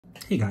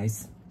Hey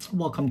guys,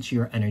 welcome to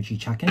your energy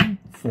check-in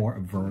for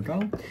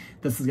Virgo.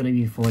 This is going to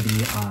be for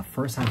the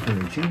first half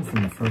of June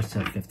from the 1st to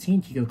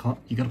 15th.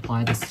 You can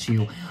apply this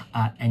to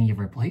any of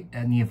your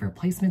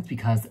placements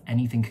because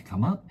anything could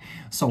come up.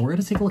 So we're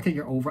going to take a look at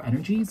your overall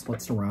energies,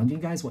 what's surrounding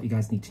you guys, what you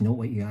guys need to know,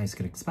 what you guys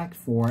could expect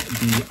for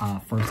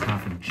the first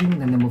half of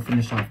June, and then we'll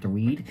finish off the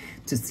read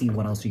to see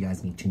what else you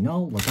guys need to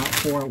know, look out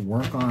for,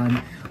 work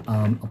on,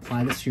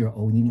 apply this to your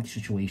own unique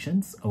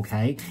situations,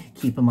 okay?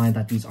 Keep in mind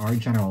that these are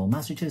general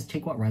messages.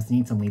 Take what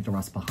resonates and leave the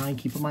rest behind.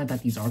 Keep in mind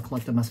that these are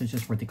collective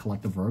messages for the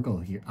collective Virgo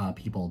here,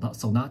 people.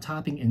 So not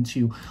tapping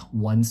into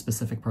one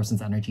specific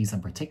person's energies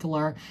in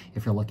particular.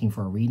 If you're looking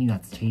for a reading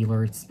that's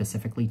tailored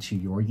specifically to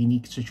your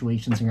unique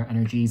situations and your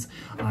energies,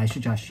 I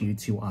suggest you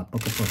to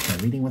book a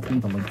personal reading with me.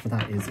 The link for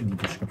that is in the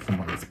description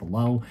box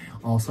below.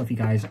 Also, if you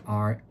guys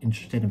are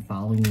interested in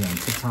following me on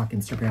TikTok,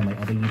 Instagram, my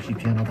other YouTube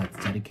channel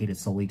that's dedicated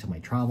solely to my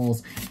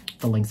travels,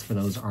 the links for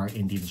those are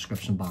in the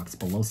description box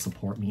below.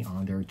 Support me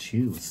on there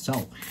too.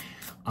 So,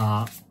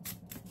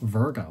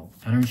 Virgo,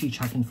 energy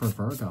check-in for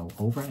Virgo,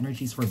 over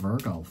energies for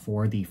Virgo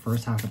for the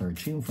first half of their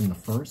June from the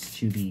 1st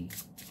to the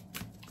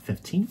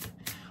 15th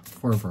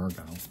for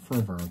Virgo,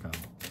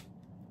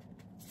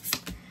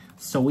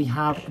 So we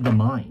have the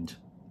mind,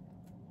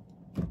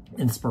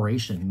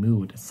 inspiration,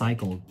 mood,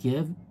 cycle,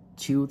 give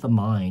to the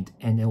mind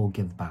and it will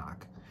give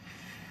back.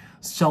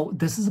 So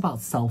this is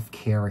about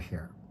self-care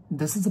here.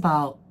 This is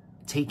about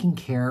taking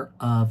care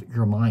of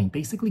your mind,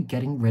 basically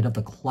getting rid of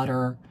the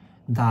clutter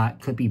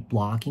that could be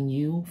blocking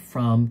you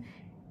from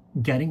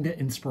getting the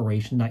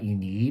inspiration that you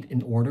need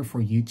in order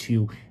for you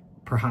to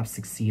perhaps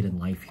succeed in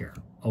life here,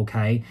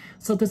 okay?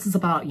 So this is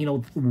about,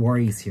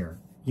 worries here,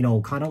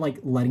 kind of like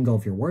letting go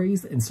of your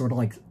worries and sort of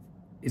like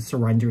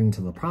surrendering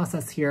to the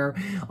process here,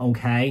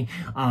 okay?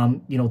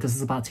 This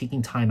is about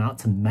taking time out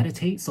to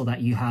meditate so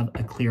that you have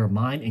a clear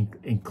mind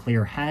and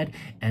clear head,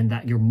 and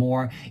that you're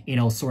more,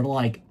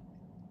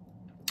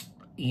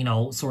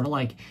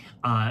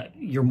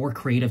 you're more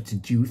creative to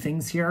do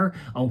things here,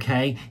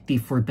 okay? The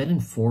forbidden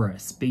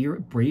forest,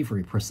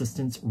 bravery,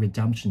 persistence,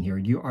 redemption here.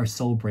 You are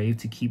so brave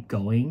to keep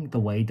going the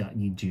way that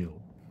you do.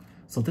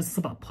 So this is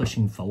about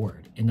pushing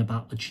forward and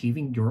about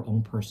achieving your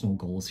own personal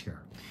goals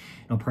here.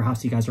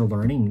 Perhaps you guys are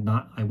learning,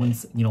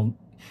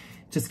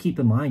 just keep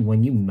in mind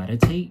when you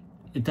meditate,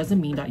 it doesn't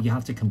mean that you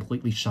have to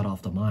completely shut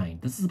off the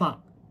mind. This is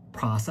about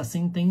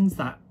processing things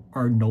that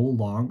are no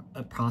longer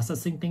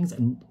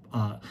and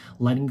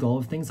letting go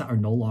of things that are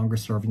no longer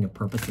serving a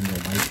purpose in your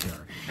life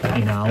here,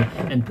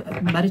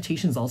 and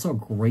meditation is also a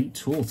great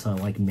tool to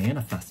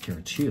manifest here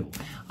too,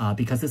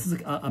 because this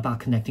is about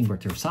connecting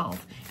with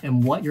yourself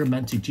and what you're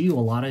meant to do. A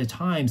lot of the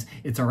times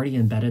it's already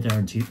embedded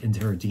into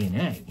your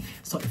DNA.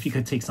 So if you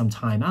could take some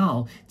time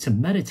out to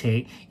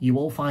meditate, you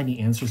will find the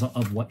answers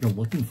of what you're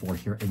looking for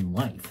here in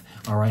life,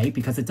 all right?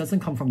 Because it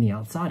doesn't come from the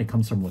outside, it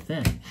comes from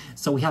within.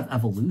 So we have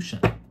evolution.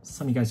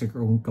 Some of you guys are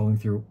going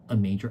through a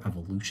major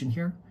evolution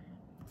here,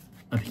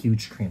 a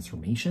huge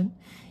transformation.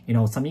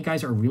 Some of you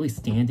guys are really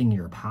standing in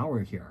your power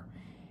here.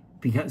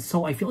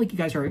 So I feel like you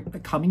guys are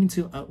coming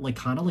into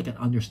kind of an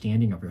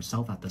understanding of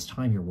yourself at this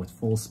time here with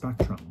full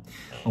spectrum,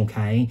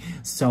 okay?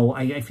 So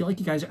I feel like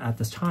you guys at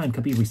this time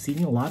could be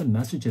receiving a lot of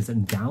messages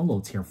and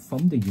downloads here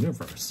from the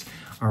universe,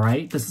 all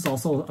right? This is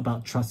also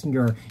about trusting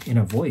your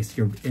inner voice,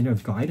 your inner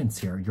guidance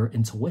here, your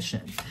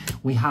intuition.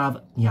 We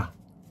have,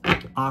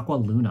 Aqua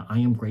Luna, I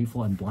am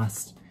grateful and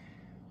blessed.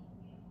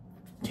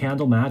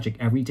 Candle magic,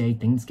 every day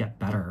things get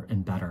better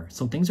and better.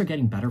 So things are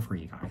getting better for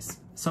you guys.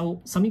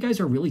 So some of you guys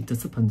are really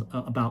disciplined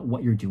about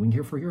what you're doing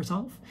here for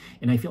yourself.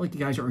 And I feel like you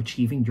guys are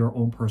achieving your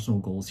own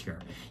personal goals here.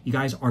 You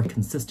guys are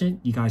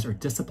consistent, you guys are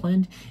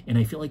disciplined, and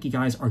I feel like you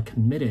guys are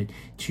committed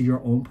to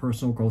your own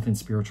personal growth and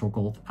spiritual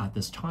growth at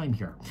this time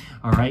here.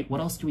 All right, what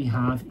else do we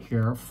have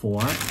here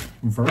for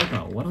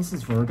Virgo? What else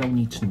does Virgo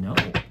need to know?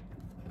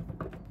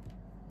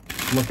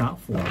 Look out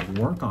for,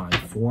 work on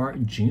for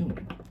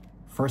June.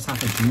 First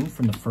half of June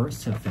from the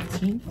 1st to the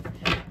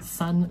 15th.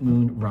 Sun,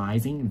 Moon,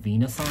 Rising,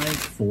 Venus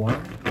signs for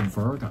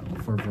Virgo.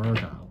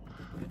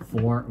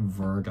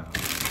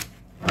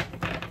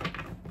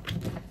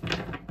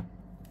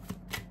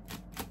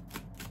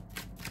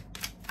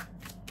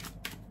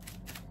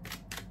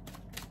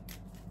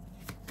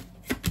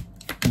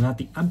 We have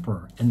the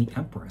Emperor and the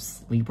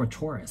Empress, Libra,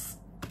 Taurus,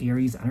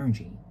 Aries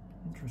energy.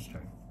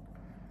 Interesting.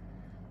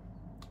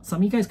 Some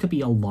of you guys could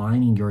be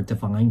aligning your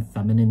divine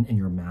feminine and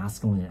your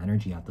masculine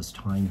energy at this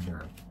time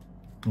here,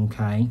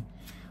 okay?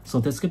 So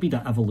this could be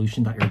the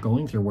evolution that you're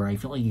going through, where I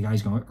feel like you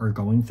guys are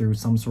going through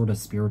some sort of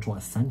spiritual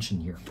ascension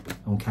here,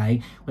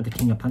 okay? With the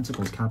King of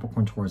Pentacles,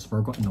 Capricorn, Taurus,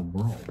 Virgo, and the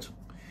World.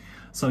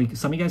 So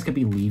some of you guys could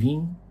be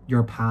leaving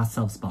your past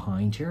selves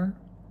behind here,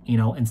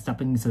 and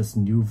stepping into this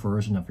new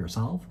version of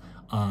yourself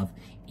of,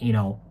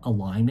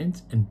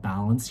 alignment and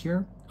balance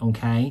here,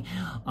 okay?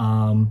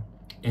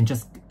 And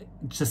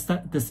just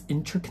that this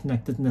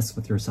interconnectedness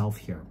with yourself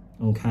here,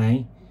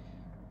 okay?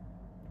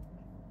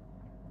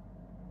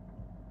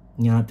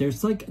 Yeah,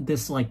 there's like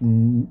this like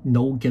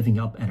no giving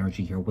up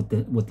energy here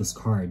with this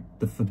card,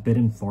 the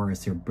Forbidden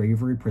Forest here,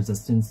 bravery,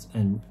 persistence,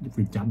 and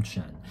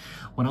redemption.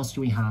 What else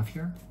do we have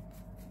here?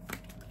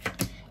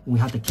 We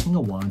have the King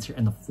of Wands here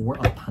and the Four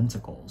of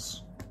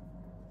Pentacles.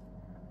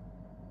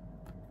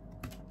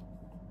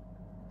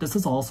 This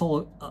is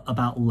also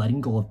about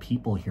letting go of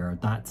people here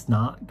that's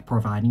not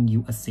providing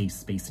you a safe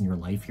space in your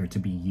life here to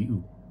be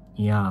you.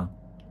 Yeah.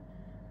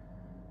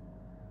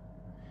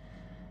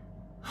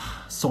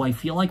 So I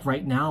feel like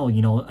right now,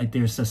 you know,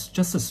 there's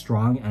just a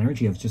strong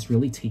energy of just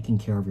really taking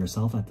care of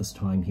yourself at this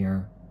time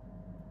here.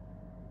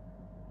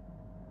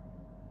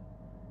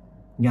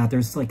 Yeah,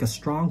 there's like a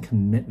strong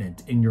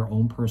commitment in your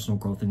own personal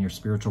growth and your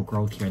spiritual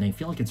growth here. And I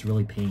feel like it's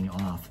really paying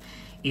off.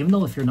 Even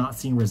though if you're not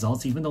seeing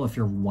results, even though if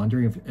you're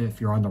wondering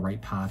if you're on the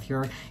right path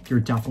here,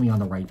 you're definitely on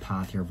the right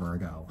path here,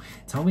 Virgo.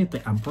 Tell me if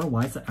the Emperor,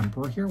 why is the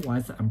Emperor here? Why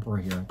is the Emperor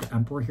here? The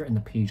Emperor here and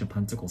the Page of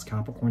Pentacles,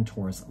 Capricorn,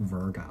 Taurus,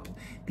 Virgo.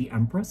 The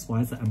Empress, why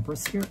is the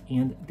Empress here?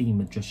 And the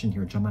Magician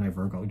here, Gemini,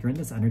 Virgo. You're in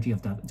this energy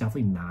of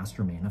definitely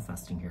master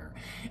manifesting here.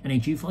 And I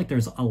do feel like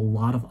there's a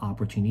lot of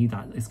opportunity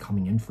that is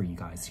coming in for you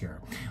guys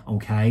here,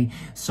 okay?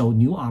 So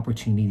new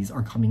opportunities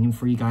are coming in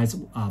for you guys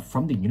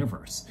from the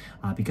universe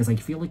because I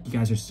feel like you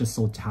guys are just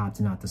so tapped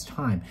in at this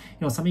time.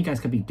 You know, some of you guys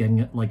could be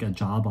getting like a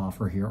job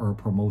offer here or a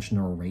promotion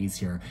or a raise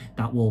here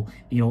that will,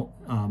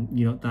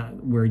 that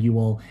where you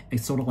will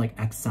sort of like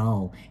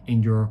excel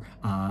in your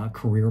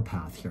career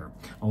path here,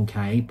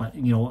 okay? But,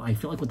 you know, I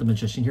feel like with the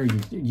Magician here,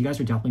 you guys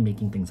are definitely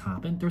making things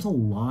happen. There's a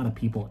lot of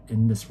people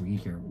in this read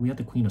here. We have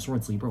the Queen of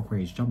Swords, Libra,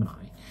 Aquarius,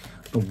 Gemini,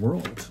 the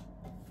World,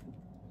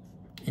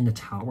 in the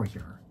Tower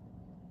here.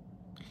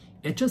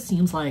 It just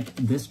seems like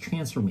this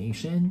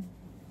transformation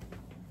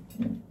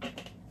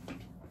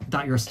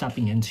that you're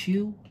stepping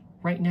into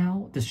right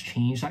now, this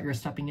change that you're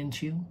stepping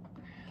into,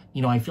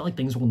 you know, I feel like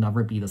things will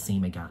never be the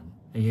same again.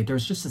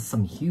 There's just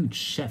some huge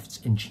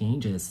shifts and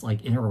changes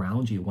like in and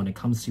around you when it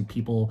comes to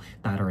people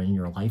that are in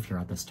your life here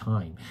at this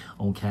time,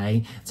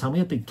 okay? Tell me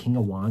about the King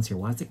of Wands here.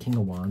 Why is the King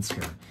of Wands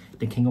here?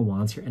 The King of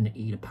Wands here and the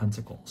Eight of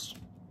Pentacles.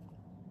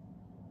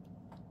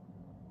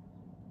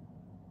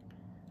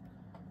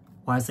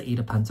 Why is the Eight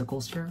of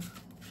Pentacles here?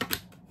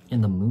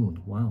 And the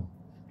Moon. Wow.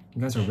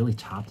 You guys are really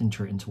tapped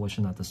into your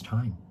intuition at this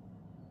time.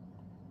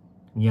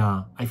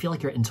 Yeah, I feel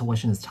like your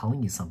intuition is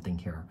telling you something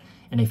here.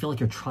 And I feel like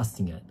you're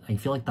trusting it. I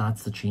feel like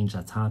that's the change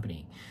that's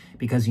happening.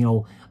 Because, you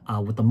know,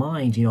 with the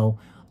mind,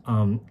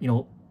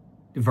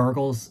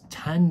 Virgos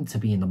tend to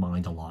be in the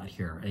mind a lot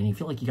here. And you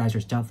feel like you guys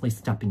are definitely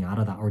stepping out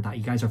of that, or that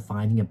you guys are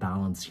finding a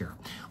balance here.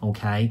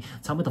 Okay?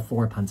 Tell me the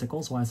Four of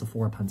Pentacles. Why is the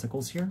Four of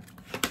Pentacles here?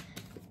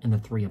 And the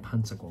Three of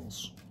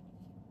Pentacles.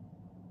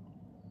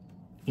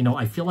 You know,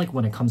 I feel like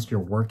when it comes to your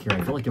work here,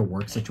 I feel like your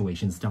work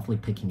situation is definitely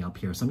picking up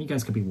here. Some of you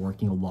guys could be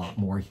working a lot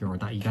more here, or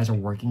that you guys are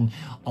working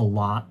a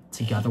lot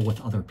together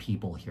with other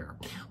people here,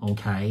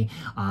 okay?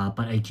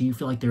 But I do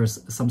feel like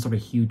there's some sort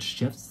of huge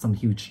shift, some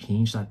huge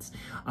change that's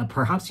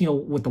perhaps, you know,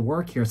 with the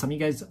work here, some of you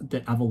guys,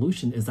 the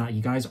evolution is that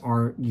you guys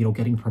are, you know,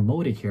 getting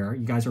promoted here.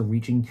 You guys are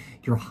reaching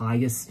your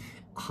highest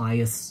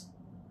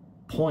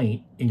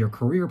point in your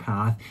career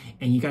path,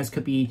 and you guys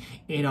could be,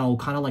 you know,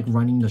 kind of like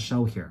running the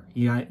show here.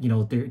 Yeah, you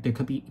know, there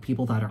could be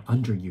people that are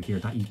under you here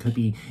that you could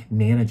be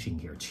managing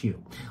here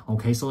too.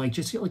 Okay, so I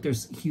just feel like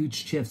there's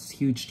huge shifts,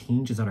 huge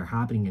changes that are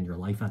happening in your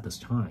life at this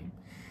time.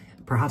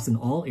 Perhaps in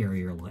all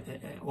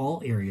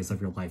areas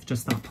of your life,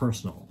 just not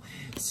personal.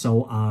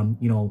 So,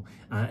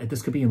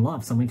 this could be in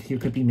love. Someone here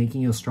could be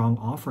making you a strong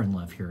offer in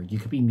love here. You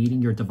could be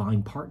meeting your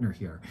divine partner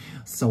here.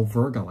 So,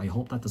 Virgo, I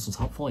hope that this was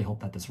helpful. I hope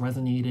that this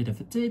resonated.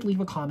 If it did, leave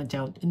a comment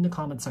down in the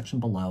comment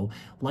section below.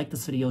 Like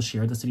this video,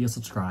 share this video,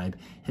 subscribe,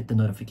 hit the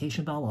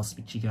notification bell. I'll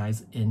speak to you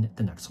guys in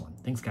the next one.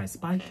 Thanks, guys.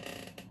 Bye.